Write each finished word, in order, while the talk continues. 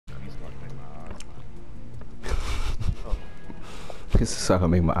This is gonna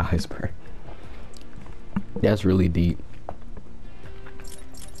make my eyes burn. That's really deep.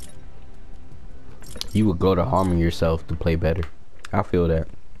 You would go to harming yourself to play better. I feel that.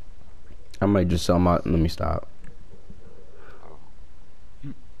 I might just sell my. Let me stop.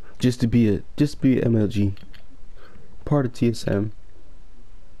 Just to be a MLG, part of TSM.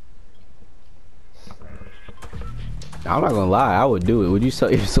 I'm not gonna lie, I would do it. Would you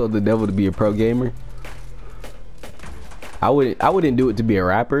sell yourself the devil to be a pro gamer? I wouldn't do it to be a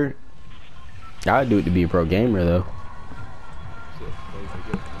rapper. I'd do it to be a pro gamer though.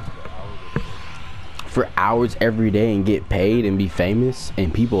 For hours every day and get paid and be famous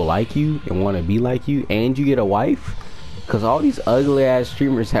and people like you and want to be like you and you get a wife. Cause all these ugly ass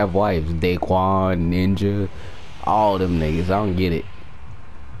streamers have wives. Daquan, Ninja, all them niggas. I don't get it.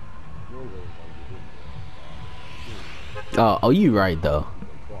 Oh, you right though.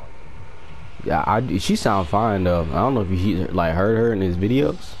 Yeah, she sound fine though. I don't know if you like heard her in his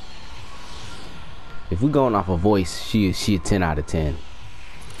videos. If we going off a voice, she a 10 out of 10.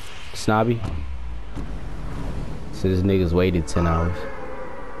 Snobby. So this nigga's waited 10 hours.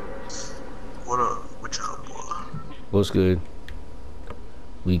 What up? What y'all boy? What's good?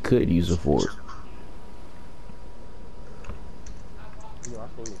 We could use a fork.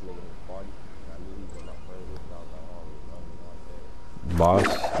 Boss,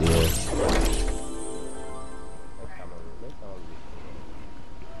 yeah.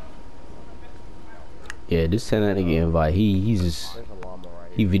 Yeah, just send that nigga invite. He's just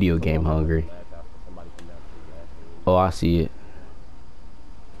he video game hungry. Oh, I see it.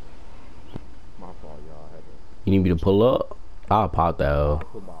 You need me to pull up? I'll pop that though.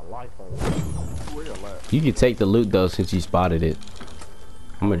 You can take the loot though since you spotted it.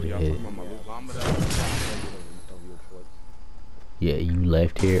 I'm gonna hit it. Yeah, you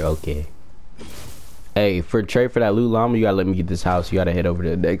left here? Okay. Hey, for trade for that loot llama, you gotta let me get this house. You gotta head over to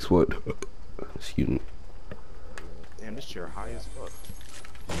the next one. Excuse me. Damn, this chair high as fuck.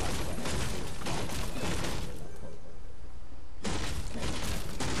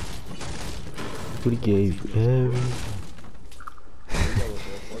 What he gave you?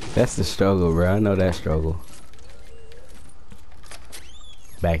 That's the struggle, bro. I know that struggle.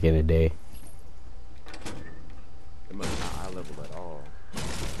 Back in the day. It must not eye level at all.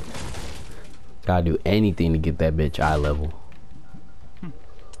 Gotta do anything to get that bitch eye level.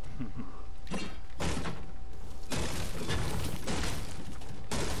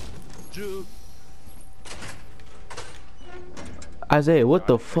 Isaiah, what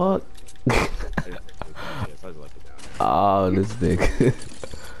the fuck? Oh, this nigga.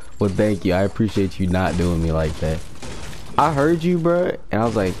 Well, thank you. I appreciate you not doing me like that. I heard you, bro, and I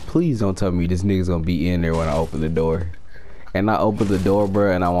was like, please don't tell me this nigga's gonna be in there when I open the door. And I opened the door,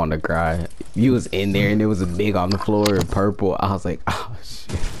 bro, and I wanted to cry. You was in there, and there was a big on the floor in purple. I was like, oh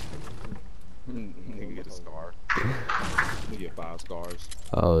shit. Nigga get a scar. Nigga get 5 scars.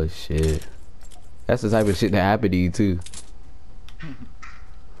 Oh shit. That's the type of shit that happened to you too.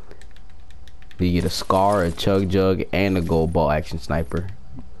 You get a scar, a chug jug, and a gold ball action sniper.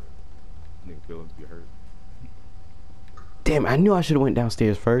 Nigga feeling to be hurt. Damn, I knew I should have went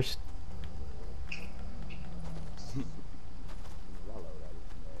downstairs first.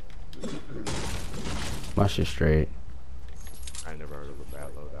 My shit straight. I ain't never heard of a bad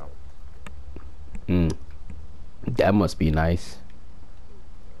loadout. That must be nice.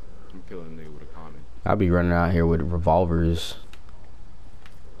 I'm killing a nigga with a comment. I'll be running out here with revolvers.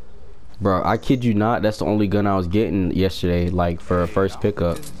 Bro, I kid you not, that's the only gun I was getting yesterday, like for a first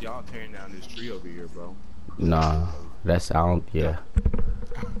pickup. Y'all tearing down this tree over here, bro. Nah, that's I don't. Yeah.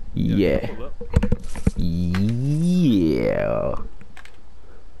 Yeah. Yeah.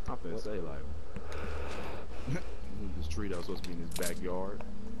 I'm finna say like, this tree that was supposed to be in his backyard.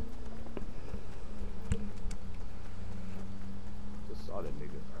 Just saw that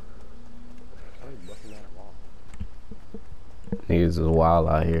nigga. How you busting that wall? Niggas is wild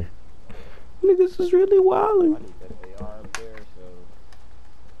out here. Niggas is really wildin'. I need that AR up there, so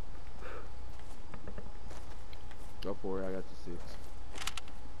go for it. I got the 6.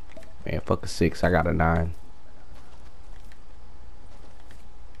 Man, fuck a 6. I got a 9. I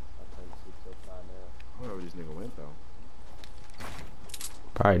don't know where this nigga went though.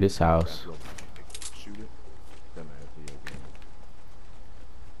 Probably this house. Shoot it. That man video game.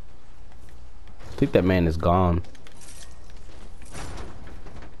 I think that man is gone.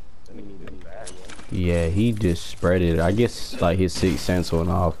 Yeah, he just spread it. I guess like his 6th sense went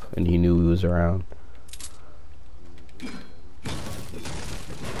off and he knew he was around.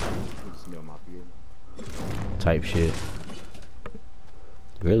 Smell my fear. Type shit.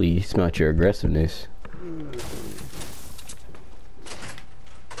 Really, you smell your aggressiveness.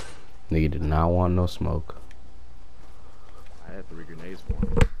 Nigga did not want no smoke. I had 3 grenades for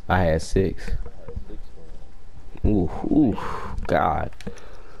him. I had 6. Ooh, ooh, God.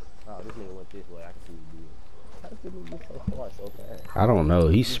 Oh, this nigga went this way. I can see what he did. How did this nigga get so far so fast? I don't know.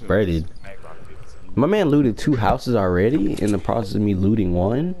 He spreaded. My man looted 2 houses already in the process of me looting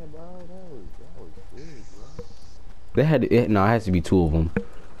 1. Yeah, bro, that was big, bro. They had to, no, it has to be 2 of them. It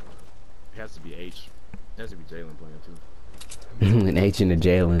has to be H. It has to be Jalen playing too. An H and a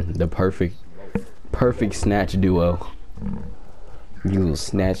Jalen, the perfect snatch duo. You will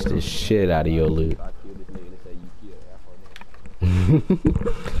snatch the shit out of your loot. I killed this nigga, they say you killed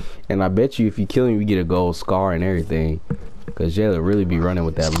Afro. And I bet you if you kill him, you get a gold scar and everything. Cause Jalen really be running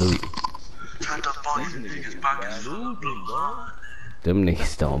with that loot. Trying to find niggas pockets full of blood. Them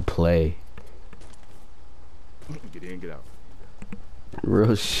niggas don't play. Get in, get out.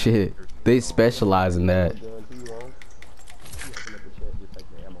 Real shit. They specialize in that.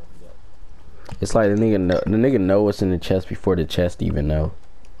 It's like the nigga know what's in the chest before the chest even know.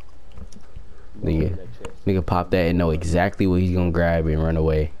 Nigga pop that and know exactly what he's gonna grab and run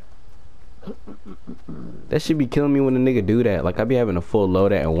away. That should be killing me when a nigga do that. Like I be having a full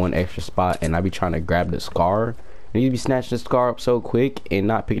loadout in 1 extra spot and I be trying to grab the scar. And you be snatching the scar up so quick and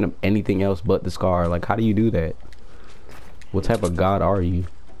not picking up anything else but the scar. Like how do you do that? What type of god are you?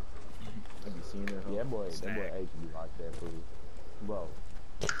 Yeah, that boy H be like that, fool. Bro,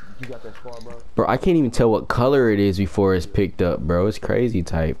 you got that scar, bro? Bro, I can't even tell what color it is before it's picked up, bro. It's crazy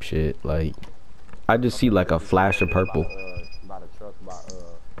type shit. Like, I just see like a flash of purple. By the truck, by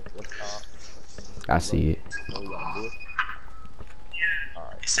what's it called? I see it. Oh, you got a bush?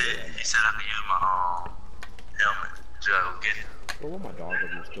 Alright. He said I could use my helmet. Joe, get it. Well, what my dog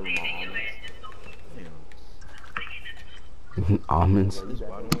was stealing my almonds. Almonds. Damn. That's why I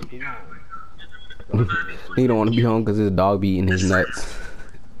don't want to be home. He don't want to be home because his dog be eating his nuts.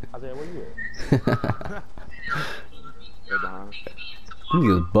 I said, where you at? Right behind. He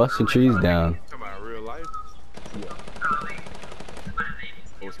just busting trees down. Talking about real life? Yeah.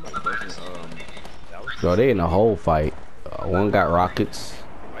 Oh, somebody busting, that was Bro, they in a whole fight. One got rockets.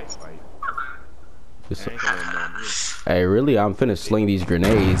 fight. Just- I ain't gonna let him know I'm here. Hey, really? I'm finna sling these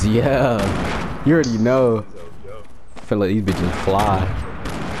grenades. Yeah. You already know. Yo. Finna let these bitches fly.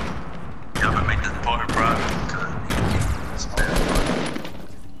 Y'all gonna make this part private.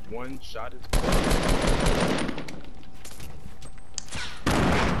 One shot is. Oh,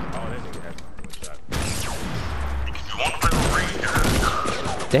 that nigga has 1 shot. If you want to play with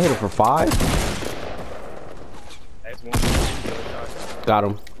Reed, They hit him for 5. That's 1 shot. Got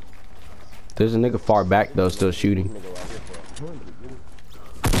him. There's a nigga far back though, still shooting. Nigga right here for a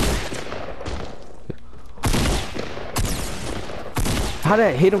How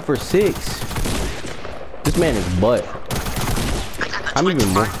that hit him for 6? This man is butt. I'm even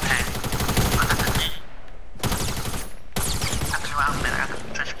more.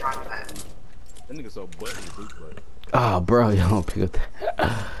 That nigga so butt in his boot play. Oh, bro, you don't pick up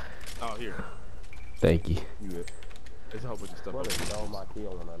that. Oh, here. Thank you. You good. There's a whole bunch of stuff brother over here. stole my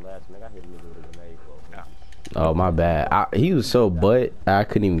kill on that last nigga. I hit a nigga with a grenade, bro. Yeah. Oh, my bad. He was so butt, I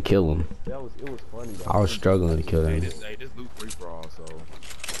couldn't even kill him. It was funny though. I was struggling to kill Hey, him. this loot free for all, so I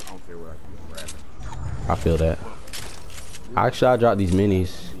don't care what I can grab. I feel that. Actually, I dropped these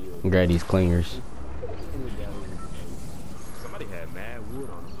minis and grab these clingers. Somebody had mad wood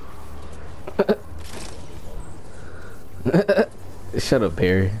on them. Shut up,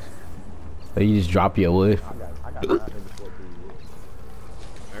 Perry. So you just drop your wood. I got 9 niggas 14 years.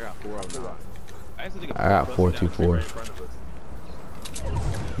 I got 4 of them. I got 424. Right in front of us.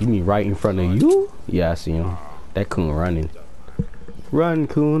 You mean right in front of you? Yeah, I see him. That coon running. Run,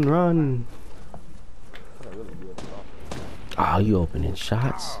 coon, run. Oh, you opening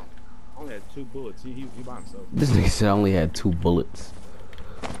shots? Only had 2 bullets. He by himself. This nigga said I only had 2 bullets.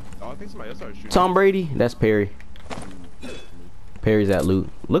 Oh, I think somebody else started shooting. Tom Brady? That's Perry. Perry's at loot.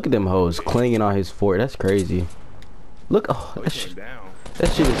 Look at them hoes clinging on his fort. That's crazy. Look, oh, Oh, that, he's going down.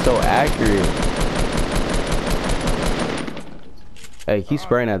 that shit is so accurate. Hey, keep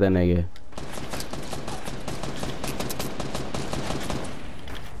spraying at that nigga.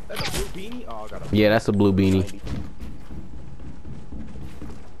 That's a blue beanie? Oh, I got a Yeah, that's a blue beanie.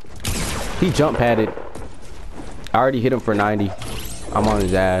 He jump padded. I already hit him for 90. I'm on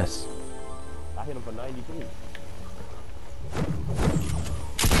his ass. I hit him for 93.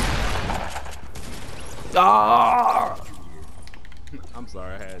 Ah! I'm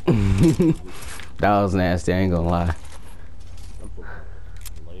sorry, I had That was nasty, I ain't gonna lie. I'm pulling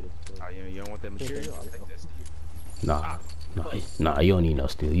the latest stuff. Oh, you don't want that material? I'll take that steel. Nah, you don't need no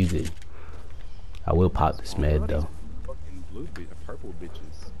steel. You did. I will pop this med though. Fucking blue bitch, purple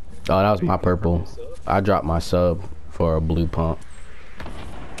bitches. Oh, that was my purple. I dropped my sub for a blue pump.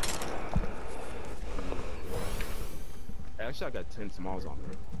 Actually, I got 10 smalls on me.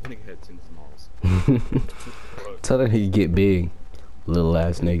 I think I had 10 smalls. Tell that he get big, little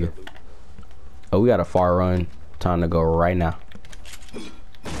ass nigga. Oh, we got a far run. Time to go right now.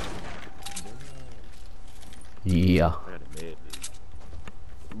 Yeah. I got a med,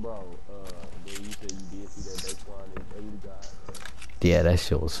 Bro, you said you did see that Daquan is 80 guys. Yeah, that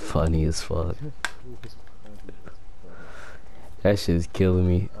shit was funny as fuck. That shit is killing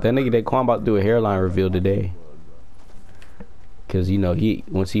me. That nigga that Quan about to do a hairline reveal today. Cause you know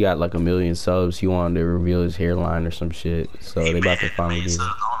once he got like 1 million subs, he wanted to reveal his hairline or some shit. So they about to finally do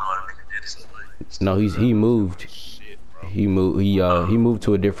it. No, he moved. He moved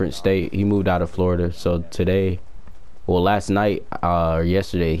to a different state. He moved out of Florida. So today, well, last night or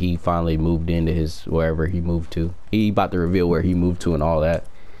yesterday, he finally moved into his wherever he moved to. He about to reveal where he moved to and all that.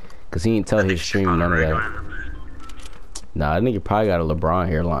 Cause he didn't tell his stream none of that. Nah, that nigga probably got a LeBron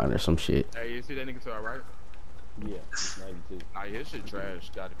hairline or some shit. Hey, you see that nigga to our right? Yeah, 92. Nah, his shit trash.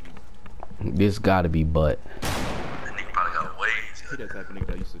 Gotta be. This gotta be butt. That nigga probably got waves. He that type of nigga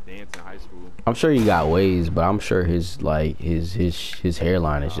that used to dance in high school. I'm sure he got waves, but I'm sure his like his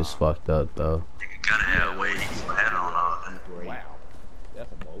hairline is just fucked up though. Nigga gotta have waves. Hat on all that. Wow.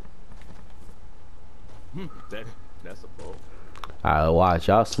 That's a boat. That's a boat. Alright, watch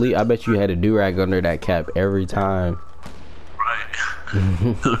y'all sleep. I bet you had a do-rag under that cap every time. Right.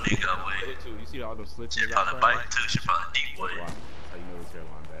 Little nigga got waves. You see all them slits in She his probably eyebrows? bite too. She probably deep Wow. wave. That's how you know his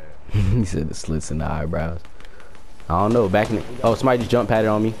hairline bad. He said the slits in the eyebrows. I don't know. Back in the, oh, somebody just jump padded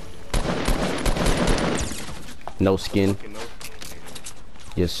on me. No skin. Fucking no skin, man.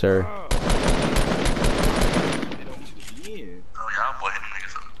 Yes, sir. They don't need to be in. Oh, y'all boy hitting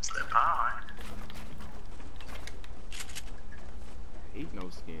niggas up to that power. Ain't no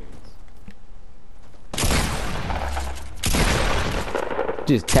skins.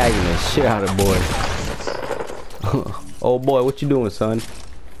 Just tagging the shit out of boy. Oh boy, what you doing, son?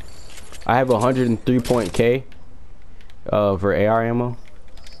 I have 103 point K for AR ammo.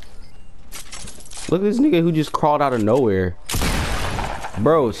 Look at this nigga who just crawled out of nowhere.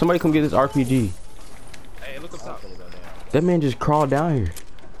 Bro, somebody come get this RPG. Hey, look up top. That man just crawled down here.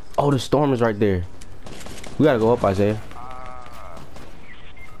 Oh, the storm is right there. We gotta go up, Isaiah.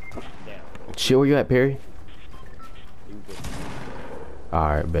 Shit, where you at, Perry?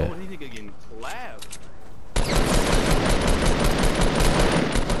 Alright, bet. Oh, this nigga getting clapped.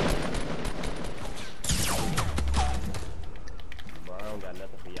 Bro, I don't got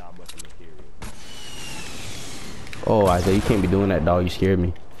nothing for y'all but the material. Oh, Isaiah, you can't be doing that, dog. You scared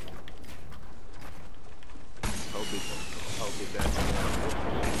me. Hope it that.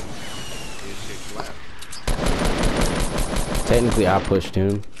 This shit clapped. Technically, I pushed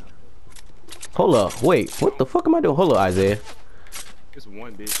him. Hold up. Wait, what the fuck am I doing? Hold up, Isaiah. It's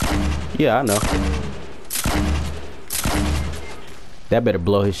one bitch. Yeah, I know. That better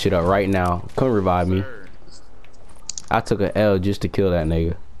blow his shit up right now. Come revive me. Sir. I took an L just to kill that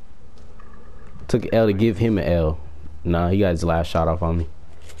nigga. Took an L to give him an L. Nah, he got his last shot off on me.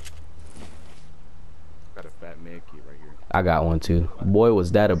 Got a fat med kit right here. I got one too. Boy,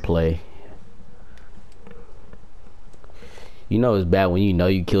 was that a play. You know it's bad when you know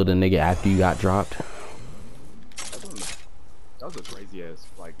you killed a nigga after you got dropped. That was a crazy ass,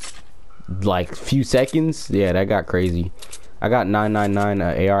 Like few seconds? Yeah, that got crazy. I got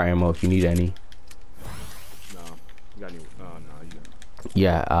 999 AR ammo if you need any. no. You got any, no, you got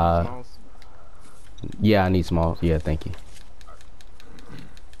Yeah, smalls? yeah, I need small. Yeah, thank you.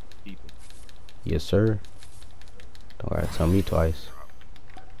 People. Yes, sir. Don't gotta tell me twice.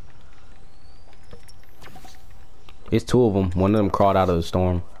 It's two of them. One of them crawled out of the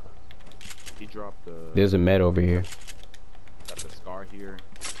storm. He dropped the, There's a med over here. got the scar here.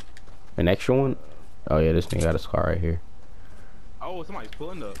 An extra one? Oh yeah, this nigga got a scar right here. Oh, somebody's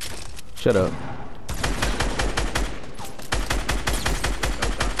pulling up. Shut up.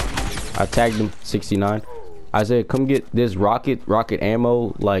 I tagged him. 69. Isaiah, come get this rocket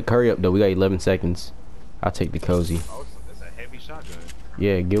ammo. Like, hurry up though. We got 11 seconds. I'll take the cozy. Oh, it's a heavy shotgun.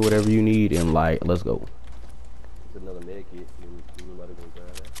 Yeah, get whatever you need and like, let's go. It's another med kit. You might have gonna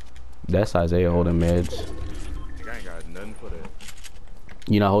grab that. That's Isaiah holding meds. Nigga, I ain't got nothing for that.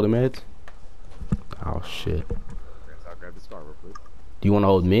 You not holding meds? Oh shit. I'll grab the scar real quick. Do you want to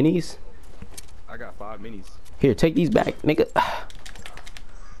hold minis? I got 5 minis. Here, take these back, nigga.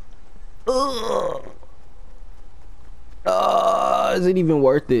 Ugh. Is it even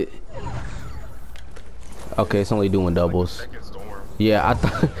worth it? Okay, it's only doing doubles. Second storm. Yeah, I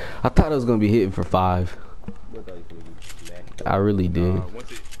thought it was gonna be hitting for 5. Look like it's gonna be smacked. I really did.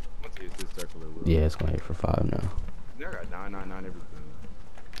 Once Yeah, it's gonna hit for 5 now. I got 999 everything.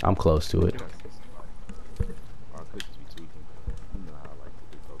 I'm close to it. Our cookies be tweaking. You know how I like to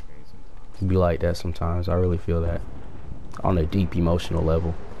do cocaine sometimes. Be like that sometimes. I really feel that on a deep emotional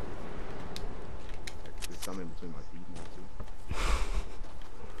level. There's something between my teeth now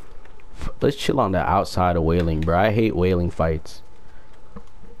too. Let's chill on the outside of whaling, bro. I hate whaling fights.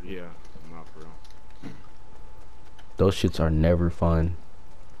 Yeah, not for real. Those shits are never fun.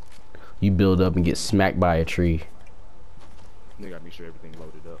 You build up and get smacked by a tree. They gotta make sure everything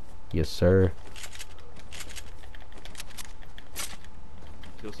loaded up. Yes, sir.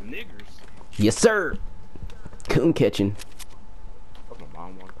 Kill some niggers. Yes, sir. Coon catching. Hope my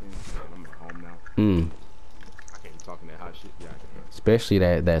mom walked in. Yeah, I'm at home now. I can't be talking that hot shit. Yeah, I can. Especially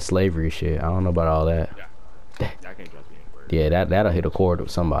that slavery shit. I don't know about all that. Yeah, I can't drop the N-word. Yeah, that'll hit a chord with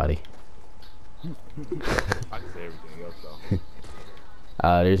somebody. I can say everything else though.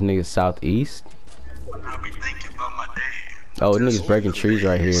 There's niggas southeast. I be thinking about my day. Oh, niggas breaking trees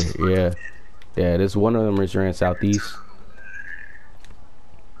right here. Yeah. Yeah, there's one of them is ran southeast.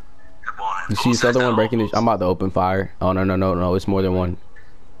 You see this other one breaking this? I'm about to open fire. Oh, no. It's more than one.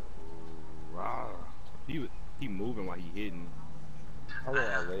 Wow. He moving while he hitting. I want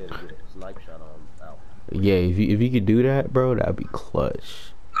our red to get a snipe shot on out. Yeah, if you could do that, bro, that'd be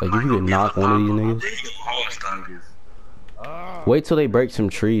clutch. Like, if you could knock one of these niggas. Wait till they break some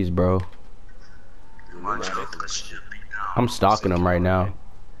trees, bro. I'm stalking them right now.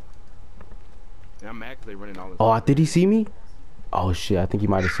 Yeah, I'm mad 'cause they running all this. Oh, did he see me? Oh, shit, I think he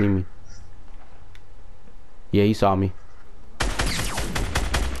might have seen me. Yeah, he saw me.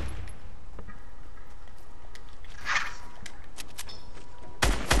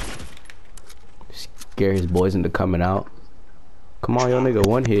 Scare his boys into coming out. Come on, yo nigga,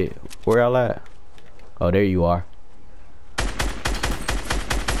 one hit. Where y'all at? Oh, there you are.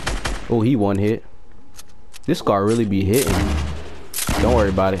 Oh, he one hit. This scar really be hitting. Don't worry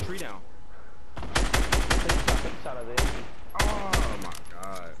about it. Tree down. Oh my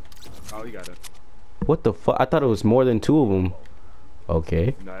god. Oh, he got it. What the fuck? I thought it was more than 2 of them.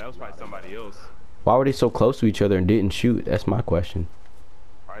 Okay. No, that was probably somebody else. Why were they so close to each other and didn't shoot? That's my question.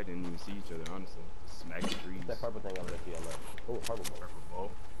 Probably didn't even see each other, honestly. Smack the trees. That purple thing over there to your left. Oh, purple ball. Purple ball.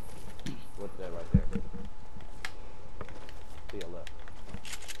 What's that right there? To your left.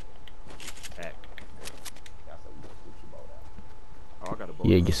 Pack. Yeah, so you gonna switch your ball out. Oh, I got a bow.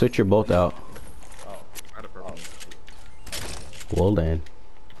 Yeah, you switch your bolt out. Oh, I got a purple. Well then.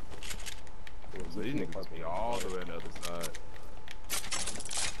 So these niggas be all the way on the other side.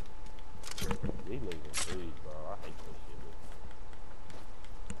 these niggas are trees, bro. I hate this shit.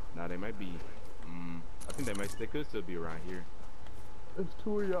 Nah, they might be. I think they could still be around here. It's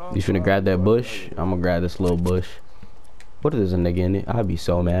 2 of y'all. You finna grab that bush? I'm gonna grab this little bush. What if there's a nigga in it? I'd be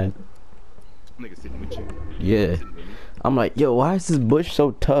so mad. Niggas sitting with you. Yeah. Sitting with me. I'm like, yo, why is this bush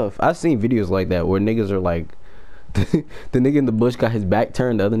so tough? I've seen videos like that where niggas are like, the nigga in the bush got his back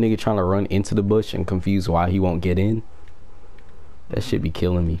turned, the other nigga trying to run into the bush and confused why he won't get in. That shit be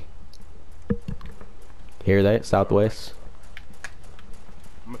killing me. Hear that? Southwest?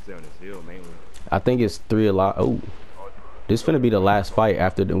 I'm gonna stay on this hill mainly. I think it's 3 a lot. Oh, this finna be the last fight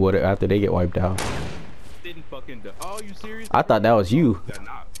after after they get wiped out. Didn't fucking. Oh, you serious? I thought that was you. Got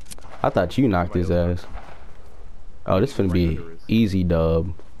knocked. I thought you knocked his ass. Oh, this finna be easy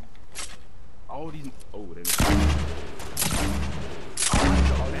dub. All these. Oh, they.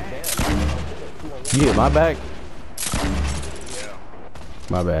 You hit my back? Yeah.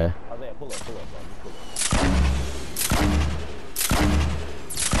 My bad. Oh, there, pull up, bro. Pull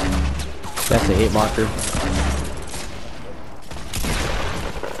That's a hit marker.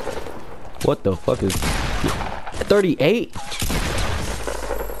 What the fuck is 38?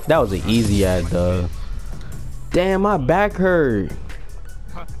 That was an easy ass dub. Damn, my back hurt.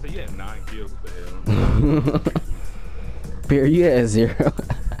 So you had 9 kills. What the hell? Bear, you had 0. I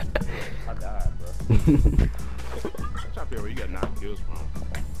died, bro. I'm trying to figure where you got 9 kills from.